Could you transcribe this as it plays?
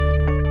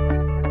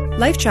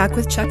LifeTrac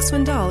with Chuck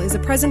Swindoll is a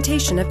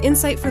presentation of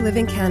Insight for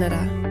Living Canada.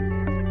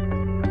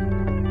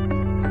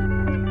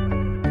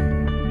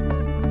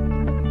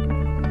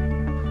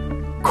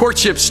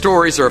 Courtship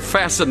stories are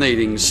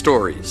fascinating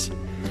stories.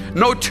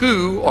 No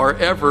two are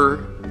ever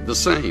the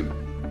same.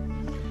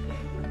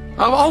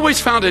 I've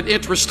always found it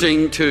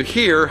interesting to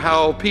hear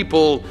how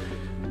people,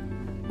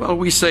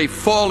 we say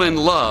fall in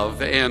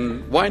love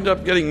and wind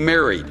up getting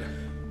married.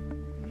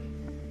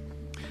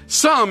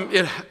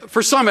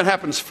 For some it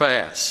happens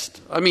fast.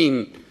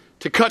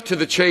 To cut to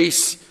the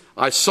chase,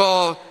 I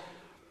saw,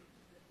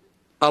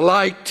 I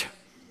liked,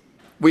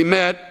 we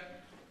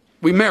met,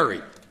 we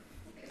married.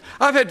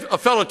 I've had a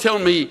fellow tell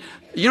me,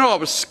 I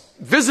was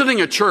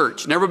visiting a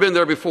church, never been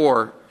there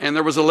before, and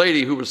there was a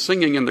lady who was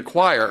singing in the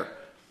choir,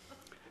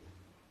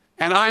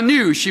 and I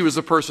knew she was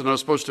the person I was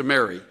supposed to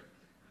marry.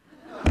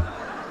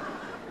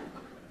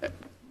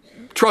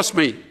 Trust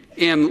me,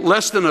 in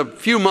less than a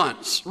few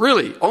months,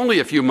 really, only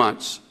a few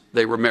months,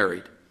 they were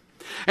married.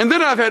 And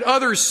then I've had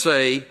others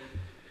say,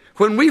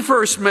 when we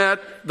first met,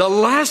 the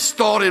last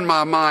thought in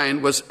my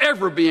mind was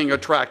ever being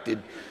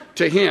attracted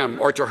to him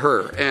or to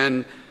her.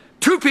 And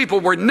two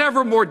people were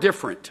never more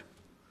different,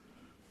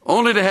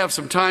 only to have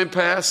some time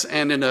pass,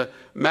 and in a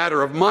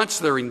matter of months,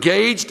 they're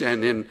engaged,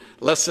 and in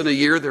less than a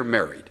year, they're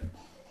married.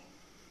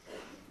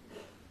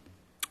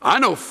 I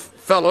know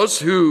fellows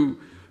who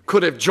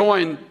could have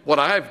joined what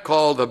I've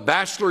called the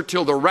Bachelor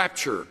Till the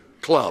Rapture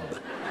Club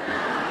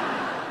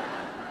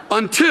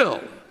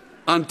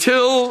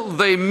until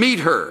they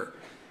meet her,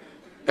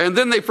 and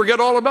then they forget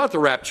all about the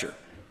rapture,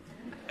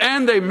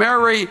 and they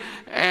marry,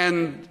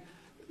 and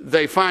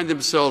they find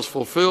themselves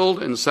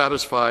fulfilled and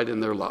satisfied in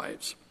their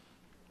lives.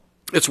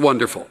 It's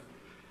wonderful.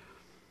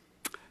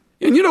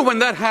 And when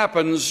that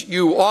happens,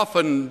 you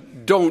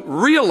often don't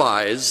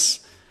realize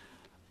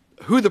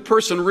who the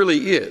person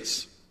really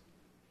is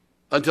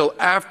until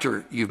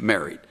after you've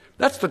married.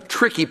 That's the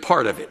tricky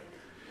part of it.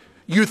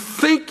 You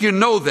think you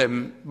know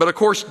them, but of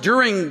course,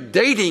 during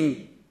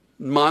dating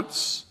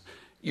months,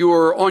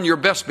 you're on your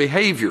best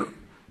behavior.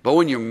 But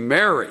when you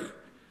marry,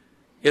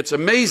 it's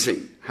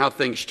amazing how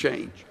things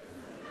change.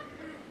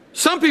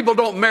 Some people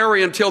don't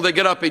marry until they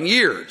get up in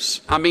years.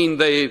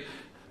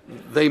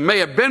 They may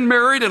have been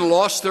married and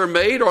lost their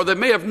mate, or they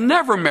may have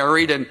never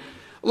married. And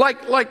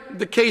like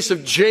the case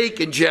of Jake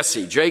and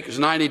Jesse. Jake is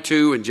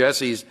 92 and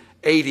Jesse's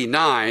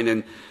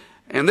 89.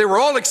 And they were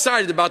all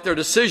excited about their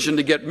decision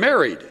to get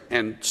married.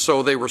 And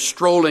so they were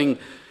strolling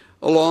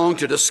along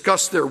to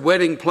discuss their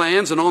wedding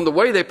plans. And on the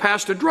way, they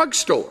passed a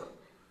drugstore.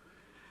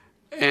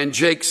 And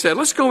Jake said,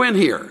 "Let's go in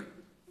here."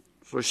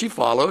 So she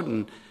followed,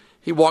 and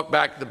he walked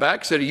back to the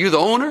back, said, "Are you the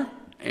owner?"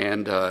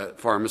 And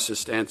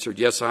pharmacist answered,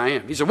 "Yes, I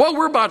am." He said, "Well,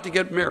 we're about to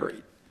get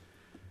married.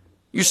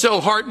 You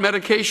sell heart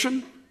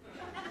medication?"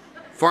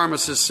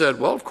 Pharmacist said,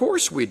 "Well, of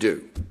course we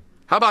do."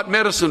 "How about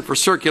medicine for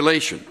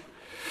circulation?"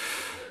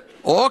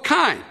 "All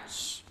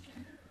kinds."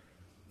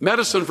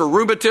 "Medicine for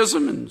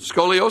rheumatism and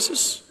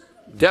scoliosis?"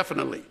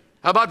 "Definitely."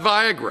 "How about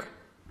Viagra?"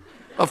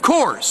 "Of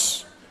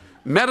course."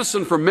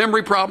 "Medicine for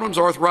memory problems,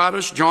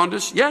 arthritis,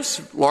 jaundice?"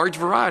 "Yes, large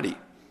variety.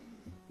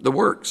 The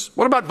works."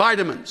 "What about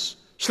vitamins,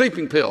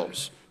 sleeping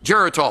pills,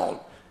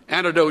 Geritol,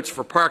 antidotes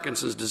for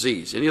Parkinson's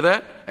disease? Any of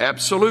that?"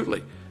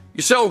 "Absolutely."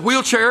 "You sell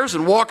wheelchairs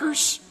and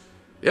walkers?"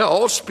 "Yeah,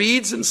 all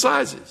speeds and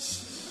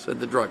sizes," said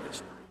the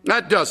druggist.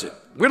 "That does it.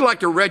 We'd like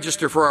to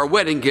register for our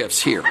wedding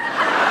gifts here."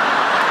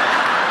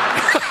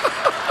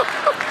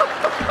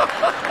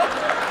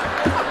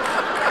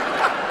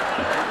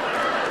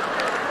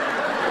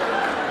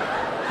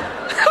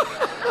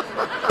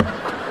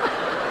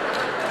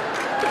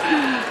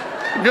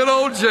 Good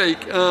old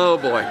Jake. Oh,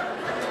 boy.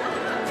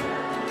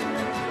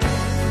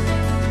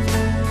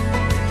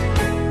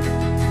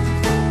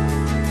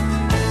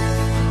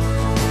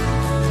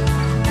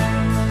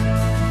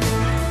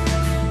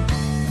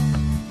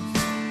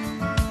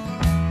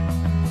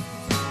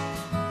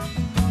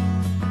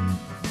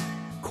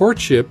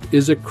 Courtship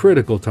is a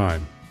critical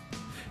time.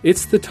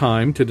 It's the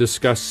time to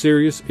discuss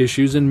serious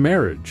issues in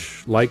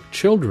marriage, like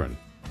children,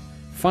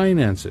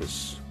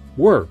 finances,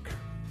 work,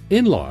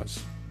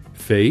 in-laws,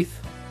 faith,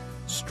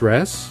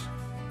 stress,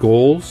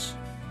 goals,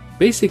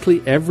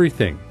 basically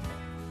everything.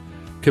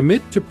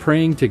 Commit to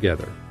praying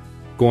together,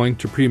 going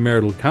to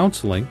premarital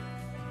counseling,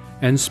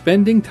 and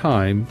spending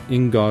time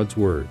in God's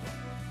Word.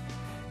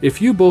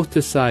 If you both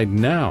decide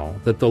now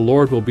that the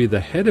Lord will be the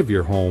head of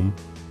your home,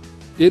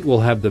 it will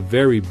have the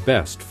very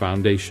best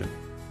foundation.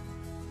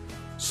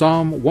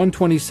 Psalm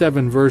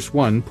 127 verse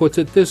 1 puts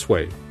it this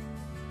way: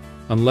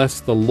 "Unless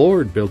the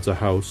Lord builds a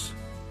house,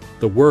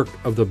 the work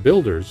of the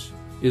builders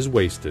is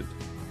wasted."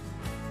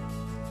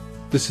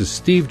 This is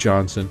Steve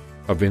Johnson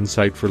of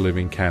Insight for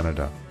Living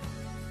Canada.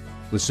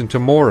 Listen to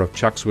more of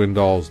Chuck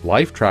Swindoll's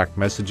LifeTrac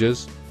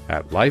messages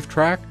at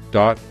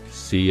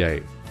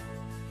lifetrac.ca.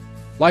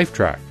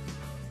 LifeTrac,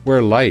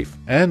 where life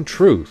and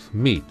truth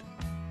meet.